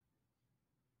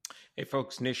Hey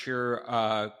folks, Nish here.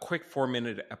 Quick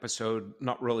 4-minute episode,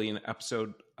 not really an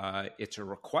episode, it's a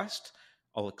request.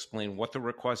 I'll explain what the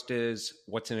request is,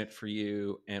 what's in it for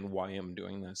you, and why I'm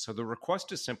doing this. So the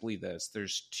request is simply this.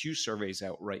 There's two surveys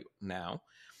out right now,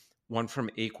 one from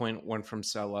Aquint, one from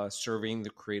Sella, surveying the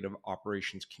creative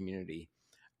operations community.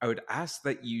 I would ask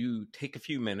that you take a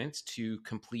few minutes to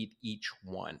complete each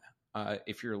one.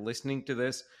 If you're listening to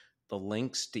this, the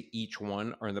links to each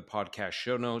one are in the podcast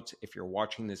show notes. If you're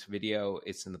watching this video,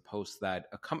 it's in the post that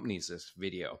accompanies this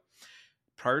video.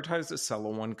 Prioritize the Sella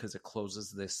one because it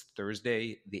closes this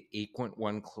Thursday. The Aquint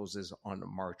one closes on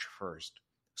March 1st.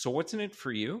 So what's in it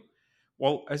for you?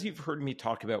 Well, as you've heard me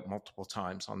talk about multiple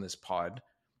times on this pod,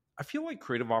 I feel like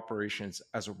creative operations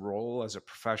as a role, as a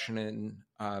profession,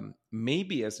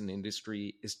 maybe as an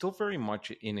industry, is still very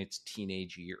much in its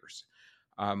teenage years.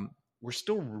 We're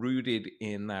still rooted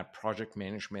in that project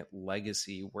management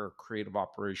legacy where creative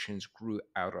operations grew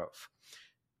out of.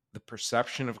 The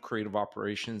perception of creative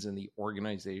operations in the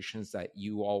organizations that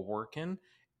you all work in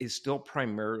is still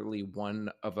primarily one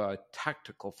of a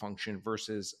tactical function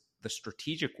versus the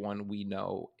strategic one we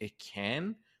know it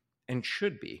can and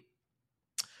should be.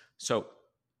 So,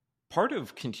 part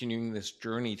of continuing this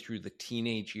journey through the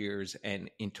teenage years and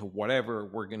into whatever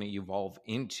we're going to evolve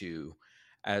into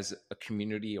as a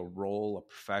community, a role, a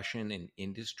profession, an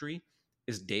industry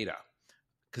is data.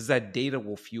 Because that data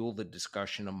will fuel the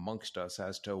discussion amongst us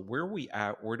as to where we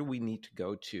at, where do we need to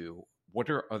go to, what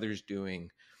are others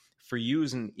doing. For you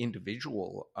as an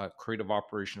individual, a creative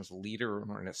operations leader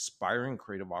or an aspiring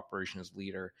creative operations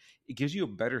leader, it gives you a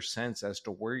better sense as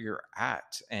to where you're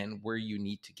at and where you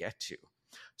need to get to.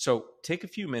 So take a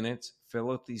few minutes, fill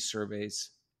out these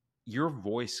surveys. Your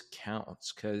voice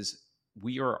counts because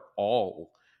we are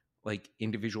all like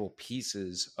individual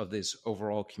pieces of this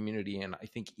overall community. And I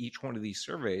think each one of these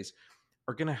surveys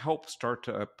are going to help start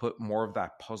to put more of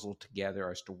that puzzle together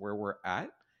as to where we're at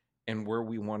and where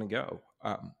we want to go.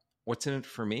 What's in it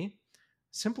for me?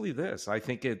 Simply this. I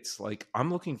think it's like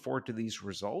I'm looking forward to these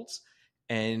results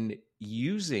and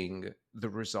using the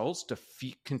results to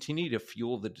continue to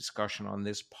fuel the discussion on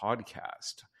this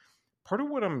podcast. Part of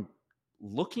what I'm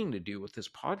looking to do with this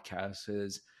podcast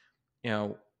is,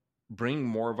 bring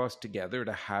more of us together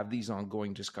to have these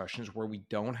ongoing discussions where we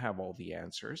don't have all the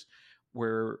answers,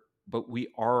 but we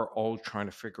are all trying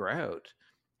to figure out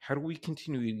how do we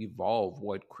continue to evolve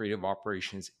what creative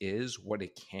operations is, what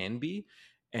it can be,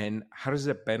 and how does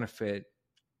it benefit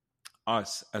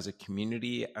us as a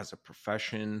community, as a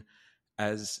profession,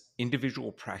 as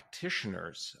individual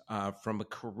practitioners from a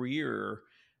career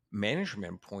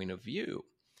management point of view.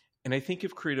 And I think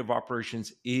if creative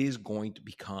operations is going to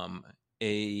become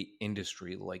a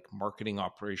industry like marketing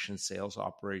operations, sales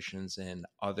operations, and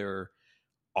other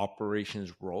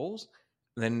operations roles,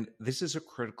 then this is a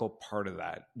critical part of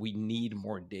that. We need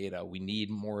more data. We need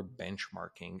more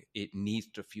benchmarking. It needs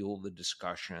to fuel the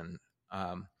discussion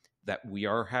that we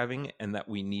are having and that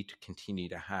we need to continue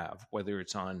to have, whether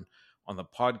it's on the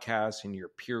podcast, in your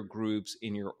peer groups,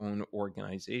 in your own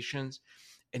organizations.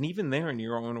 And even there in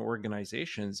your own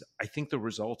organizations, I think the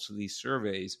results of these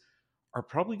surveys are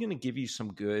probably going to give you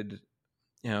some good,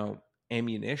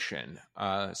 ammunition,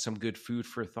 some good food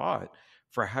for thought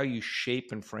for how you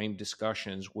shape and frame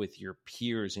discussions with your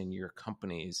peers in your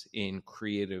companies in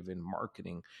creative and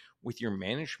marketing, with your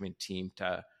management team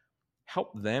to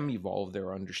help them evolve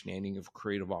their understanding of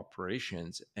creative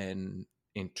operations and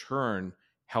in turn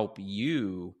help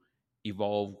you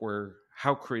evolve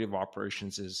how creative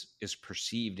operations is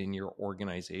perceived in your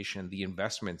organization, the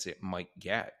investments it might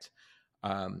get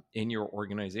in your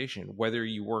organization, whether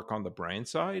you work on the brand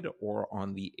side or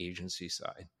on the agency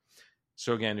side.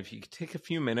 So again, if you could take a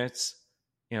few minutes,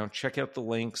 check out the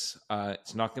links.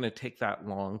 It's not going to take that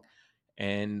long,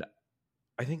 and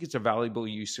I think it's a valuable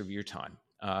use of your time.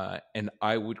 And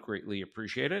I would greatly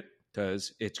appreciate it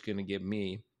because it's going to give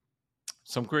me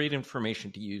some great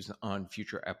information to use on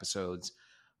future episodes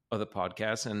of the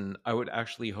podcast. And I would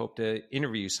actually hope to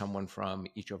interview someone from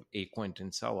each of Aquint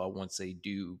and Sella once they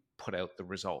do put out the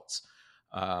results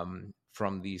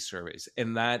from these surveys.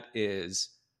 And that is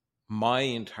my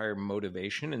entire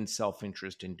motivation and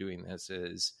self-interest in doing this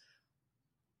is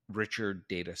richer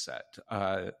data set.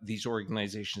 These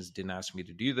organizations didn't ask me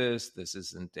to do this. This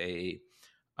isn't a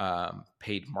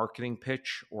paid marketing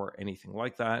pitch or anything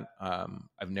like that.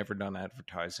 I've never done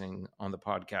advertising on the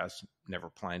podcast, never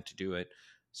planned to do it.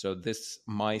 So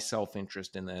my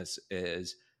self-interest in this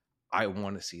is I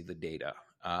want to see the data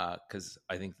because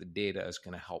I think the data is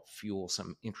going to help fuel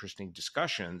some interesting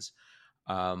discussions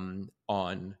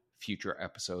on future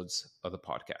episodes of the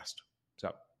podcast.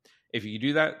 So If you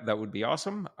do that, that would be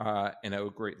awesome. And I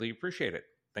would greatly appreciate it.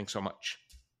 Thanks so much.